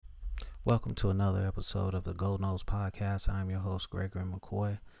Welcome to another episode of the noles podcast. I'm your host, Gregory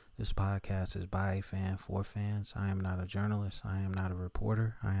McCoy. This podcast is by a fan for fans. I am not a journalist. I am not a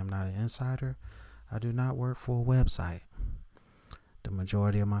reporter. I am not an insider. I do not work for a website. The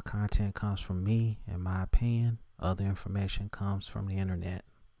majority of my content comes from me and my opinion. Other information comes from the internet.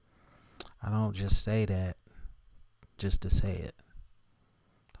 I don't just say that just to say it.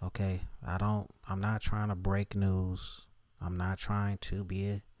 Okay? I'm not trying to break news. I'm not trying to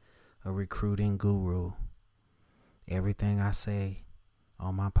be a recruiting guru. Everything I say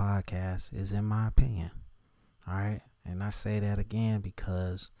on my podcast is in my opinion. All right. And I say that again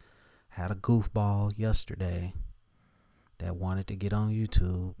because I had a goofball yesterday that wanted to get on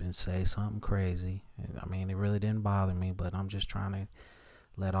YouTube and say something crazy. I mean, it really didn't bother me, but I'm just trying to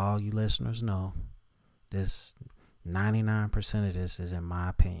let all you listeners know this 99% of this is in my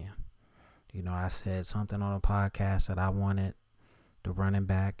opinion. You know, I said something on a podcast that I wanted the running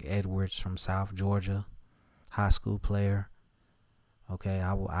back Edwards from South Georgia, high school player. Okay,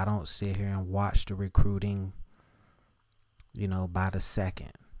 I don't sit here and watch the recruiting, by the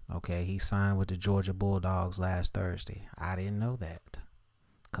second. Okay, he signed with the Georgia Bulldogs last Thursday. I didn't know that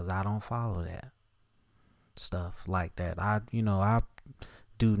because I don't follow that stuff like that. I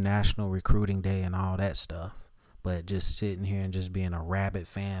do National Recruiting Day and all that stuff, but just sitting here and just being a rabid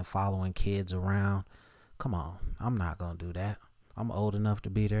fan following kids around, come on, I'm not going to do that. I'm old enough to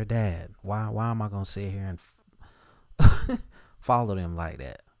be their dad. Why am I going to sit here and follow them like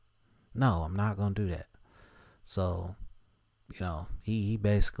that? No, I'm not going to do that. So, he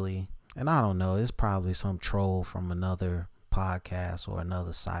basically, and I don't know, it's probably some troll from another podcast or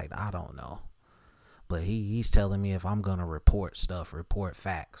another site. I don't know. But he's telling me if I'm going to report stuff, report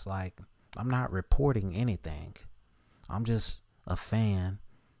facts. Like, I'm not reporting anything. I'm just a fan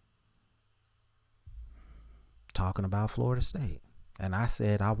talking about Florida State. And I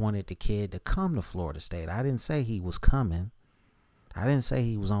said I wanted the kid to come to Florida State. I didn't say he was coming. I didn't say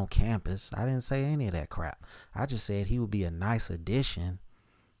he was on campus. I didn't say any of that crap. I just said he would be a nice addition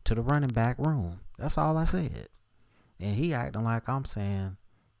to the running back room. That's all I said. And he acting like I'm saying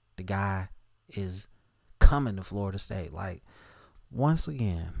the guy is coming to Florida State. Like, once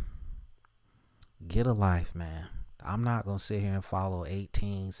again, get a life, man. I'm not going to sit here and follow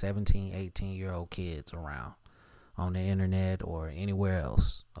 17, 18-year-old kids around on the internet or anywhere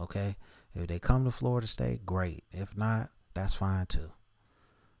else. Okay, if they come to Florida State, great. If not, that's fine too.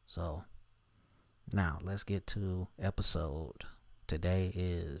 So now let's get to episode. Today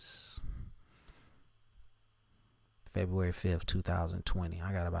is February 5th, 2020.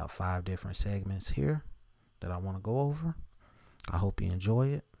 I got about 5 different segments here that I want to go over. I hope you enjoy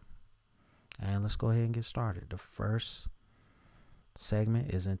it, and let's go ahead and get started. The first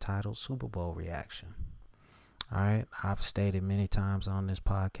segment is entitled Super Bowl Reaction. All right, I've stated many times on this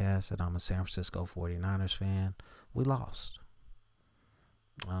podcast that I'm a San Francisco 49ers fan. We lost.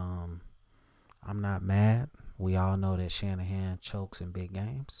 I'm not mad. We all know that Shanahan chokes in big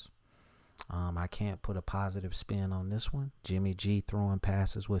games. I can't put a positive spin on this one. Jimmy G throwing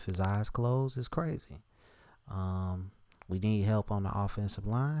passes with his eyes closed is crazy. We need help on the offensive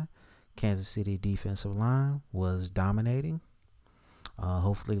line. Kansas City defensive line was dominating.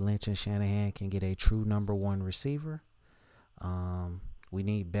 Hopefully Lynch and Shanahan can get a true number one receiver. We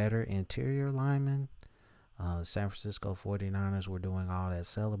need better interior linemen. San Francisco 49ers were doing all that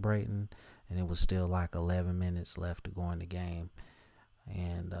celebrating, and it was still like 11 minutes left to go in the game.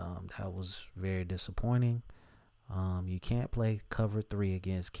 And that was very disappointing. You can't play cover 3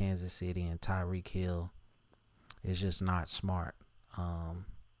 against Kansas City and Tyreek Hill. It's just not smart.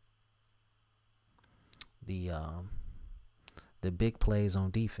 The big plays on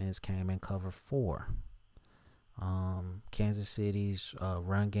defense came in cover 4. Kansas City's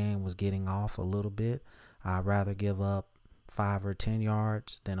run game was getting off a little bit. I'd rather give up 5 or 10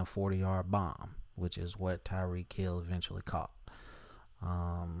 yards than a 40-yard bomb, which is what Tyreek Hill eventually caught.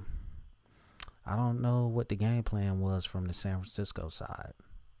 I don't know what the game plan was from the San Francisco side,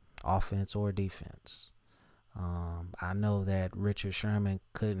 offense or defense. I know that Richard Sherman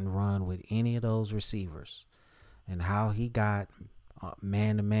couldn't run with any of those receivers. And how he got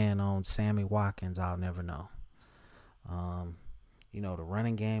man-to-man on Sammy Watkins, I'll never know. The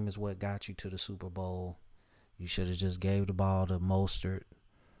running game is what got you to the Super Bowl. You should have just gave the ball to Mostert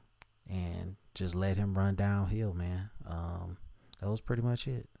and just let him run downhill, man. That was pretty much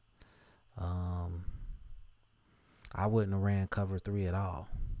it. I wouldn't have ran cover 3 at all.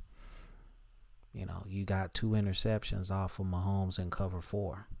 You got 2 interceptions off of Mahomes in cover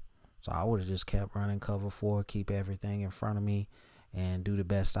 4. So I would have just kept running cover 4, keep everything in front of me, and do the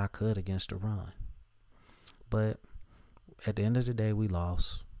best I could against the run. But at the end of the day, we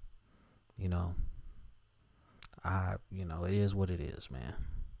lost. you know, it is what it is, man.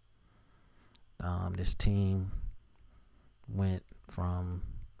 This team went from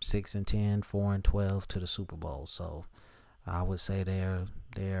 6-10, 4-12 to the Super Bowl. So I would say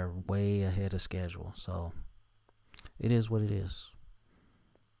they're way ahead of schedule. So it is what it is.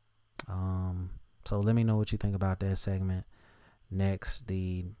 So let me know what you think about that segment. Next,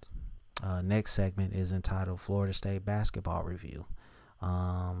 the next segment is entitled Florida State Basketball Review.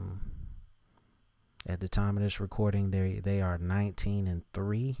 At the time of this recording, they are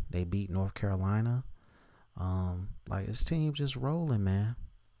 19-3. They beat North Carolina. Like, this team just rolling, man.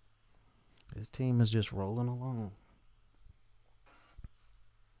 This team is just rolling along.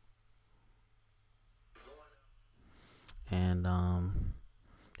 And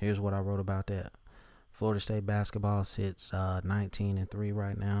here's what I wrote about that. Florida State basketball sits 19-3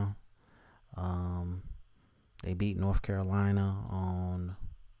 right now. They beat North Carolina on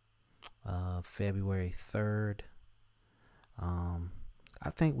February 3rd. I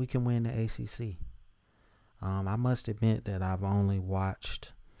think we can win the ACC. I must admit that I've only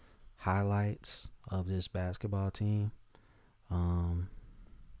watched highlights of this basketball team. I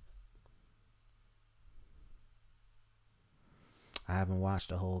haven't watched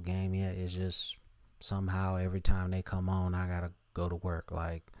the whole game yet. It's just somehow every time they come on, I gotta go to work.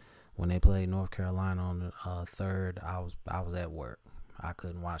 Like when they played North Carolina on the 3rd, I was at work. I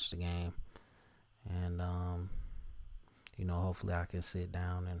couldn't watch the game, and hopefully I can sit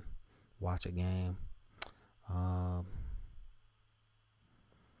down and watch a game.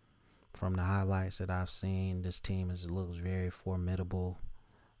 From the highlights that I've seen, this team looks very formidable.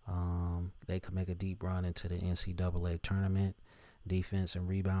 They could make a deep run into the NCAA tournament. Defense and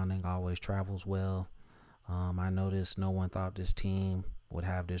rebounding always travels well. I noticed no one thought this team would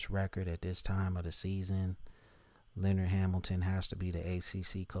have this record at this time of the season. Leonard Hamilton has to be the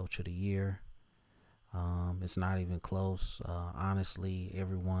ACC Coach of the Year. It's not even close. Honestly,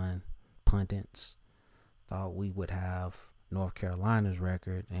 everyone, pundits, thought we would have North Carolina's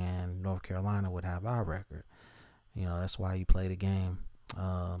record and North Carolina would have our record. That's why you play the game.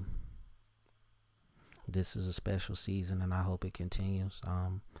 This is a special season, and I hope it continues.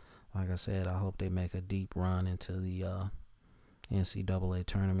 Like I said, I hope they make a deep run into the NCAA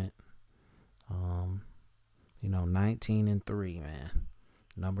tournament. 19-3, man.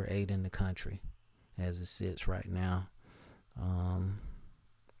 Number 8 in the country as it sits right now.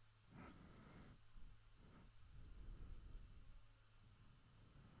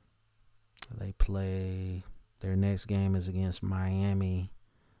 They play, their next game is against Miami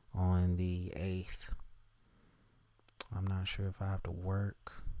on the 8th. I'm not sure if I have to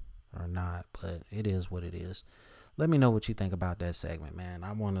work or not, but it is what it is. Let me know what you think about that segment, man.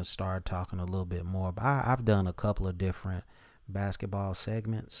 I want to start talking a little bit more. But I've done a couple of different basketball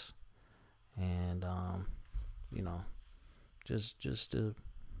segments, and just to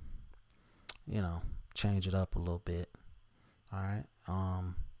change it up a little bit. All right.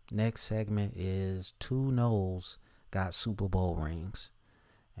 Next segment is two noles got Super Bowl rings.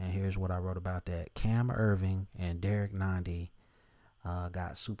 And here's what I wrote about that. Cam Irving and Derek Nandi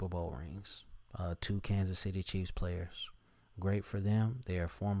got Super Bowl rings. Two Kansas City Chiefs players. Great for them. They are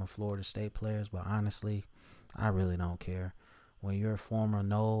former Florida State players, but honestly, I really don't care. When you're a former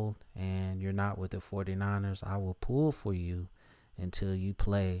Nole and you're not with the 49ers, I will pull for you until you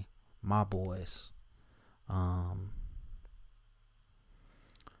play my boys.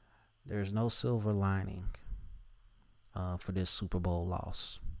 There's no silver lining for this Super Bowl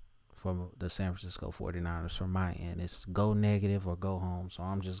loss from the San Francisco 49ers from my end. It's go negative or go home, so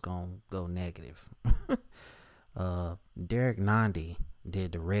I'm just going to go negative. Derek Nandi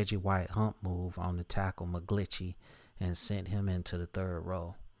did the Reggie White hump move on the tackle McGlinchey and sent him into the third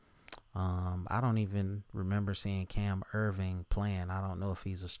row. I don't even remember seeing Cam Irving playing. I don't know if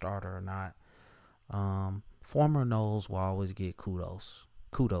he's a starter or not. Former Noles will always get kudos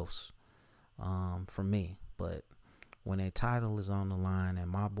from me, but when a title is on the line and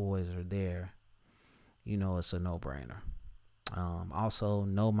my boys are there, it's a no-brainer. Also,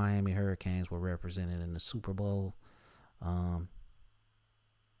 no Miami Hurricanes were represented in the Super Bowl.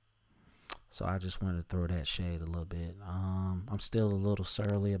 So I just wanted to throw that shade a little bit. I'm still a little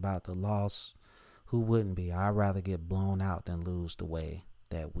surly about the loss. Who wouldn't be? I'd rather get blown out than lose the way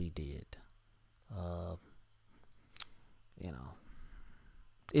that we did.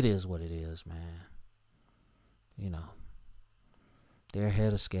 It is what it is, man. They're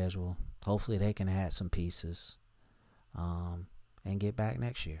ahead of schedule. Hopefully they can add some pieces and get back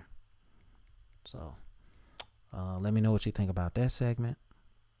next year. So let me know what you think about that segment.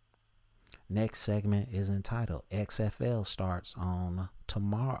 Next segment is entitled XFL starts on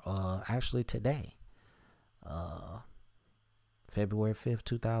tomorrow, actually today, uh, February 5th,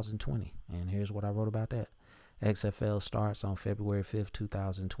 2020. And here's what I wrote about that. XFL starts on February 5th,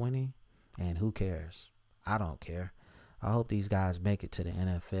 2020. And who cares? I don't care. I hope these guys make it to the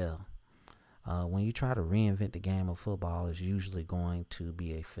NFL. When you try to reinvent the game of football, it's usually going to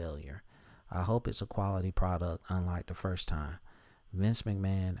be a failure. I hope it's a quality product, unlike the first time. Vince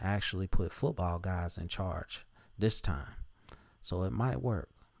McMahon actually put football guys in charge this time. So it might work.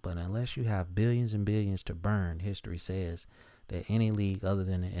 But unless you have billions and billions to burn, history says that any league other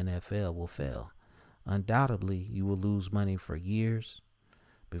than the NFL will fail. Undoubtedly, you will lose money for years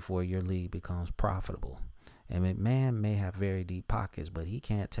before your league becomes profitable. And McMahon may have very deep pockets, but he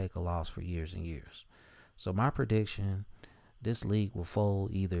can't take a loss for years and years. So my prediction, this league will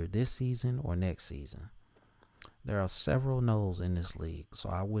fold either this season or next season. There are several noles in this league, so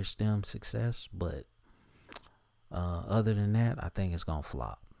I wish them success, but other than that, I think it's going to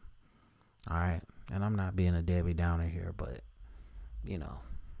flop. All right, and I'm not being a Debbie Downer here, but,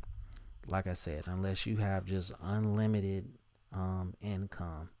 like I said, unless you have just unlimited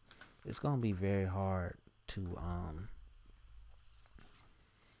income, it's going to be very hard to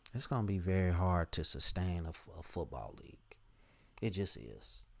sustain a football league. It just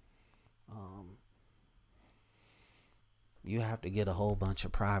is. You have to get a whole bunch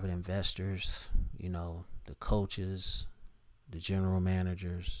of private investors, the coaches, the general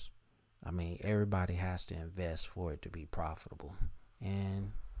managers. I mean, everybody has to invest for it to be profitable.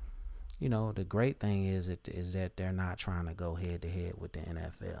 And, the great thing is that they're not trying to go head to head with the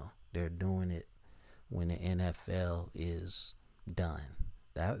NFL. They're doing it when the NFL is done.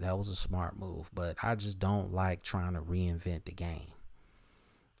 That was a smart move, but I just don't like trying to reinvent the game.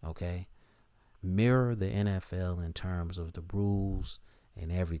 Okay? Mirror the NFL in terms of the rules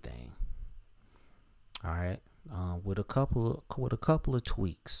and everything. All right, with a couple of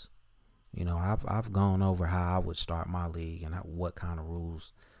tweaks. I've gone over how I would start my league and what kind of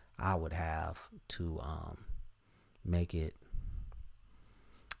rules I would have to make it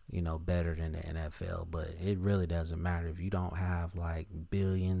better than the NFL. But it really doesn't matter if you don't have like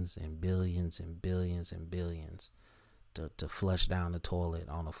billions and billions and billions and billions to flush down the toilet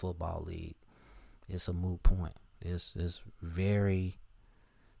on a football league. It's a moot point.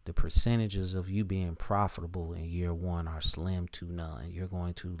 The percentages of you being profitable in year one are slim to none. You're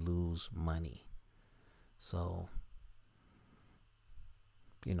going to lose money. So,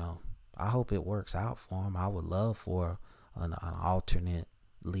 I hope it works out for them. I would love for an alternate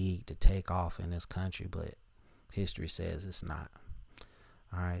league to take off in this country, but history says it's not.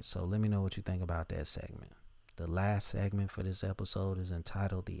 All right, so let me know what you think about that segment. The last segment for this episode is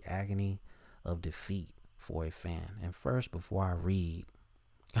entitled The Agony of Defeat for a Fan. And first, before I read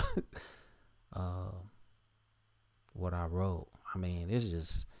what I wrote, I mean, it's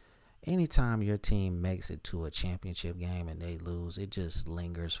just anytime your team makes it to a championship game and they lose, it just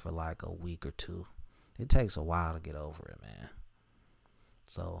lingers for like a week or two. It takes a while to get over it, man.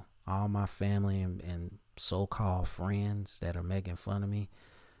 So all my family and so-called friends that are making fun of me,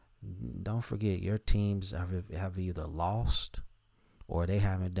 don't forget your teams have either lost or they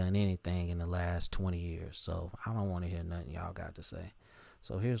haven't done anything in the last 20 years. So I don't want to hear nothing y'all got to say.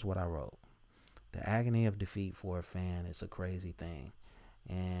 So here's what I wrote. The agony of defeat for a fan is a crazy thing.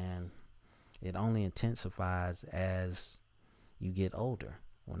 And it only intensifies as you get older.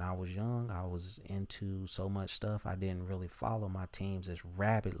 When I was young, I was into so much stuff. I didn't really follow my teams as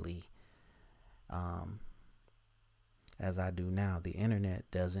rapidly as I do now. The internet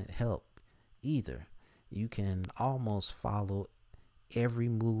doesn't help either. You can almost follow every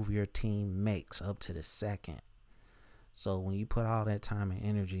move your team makes up to the second. So when you put all that time and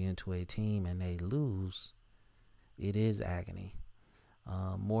energy into a team and they lose, it is agony.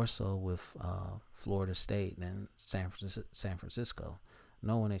 More so with Florida State than San Francisco.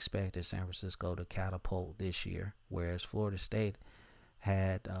 No one expected San Francisco to catapult this year, whereas Florida State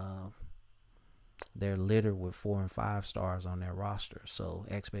had they're littered with 4 and 5 stars on their roster. So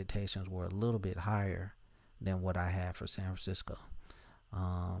expectations were a little bit higher than what I had for San Francisco.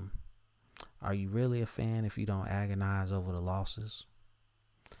 Are you really a fan if you don't agonize over the losses?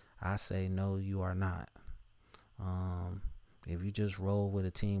 I say no, you are not. If you just roll with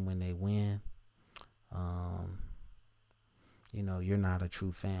a team when they win, you're not a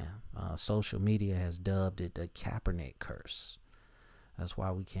true fan. Social media has dubbed it the Kaepernick curse. That's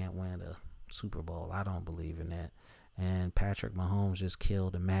why we can't win the Super Bowl. I don't believe in that. And Patrick Mahomes just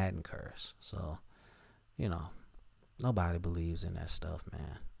killed the Madden curse. So, nobody believes in that stuff,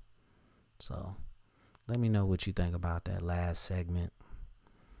 man. So, let me know what you think about that last segment.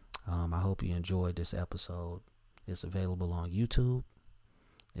 I hope you enjoyed this episode. It's available on YouTube.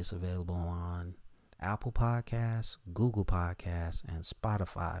 It's available on Apple Podcasts, Google Podcasts, and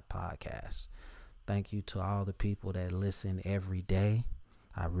Spotify Podcasts. Thank you to all the people that listen every day.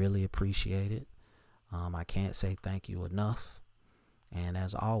 I really appreciate it. I can't say thank you enough. And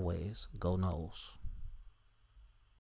as always, go Noles.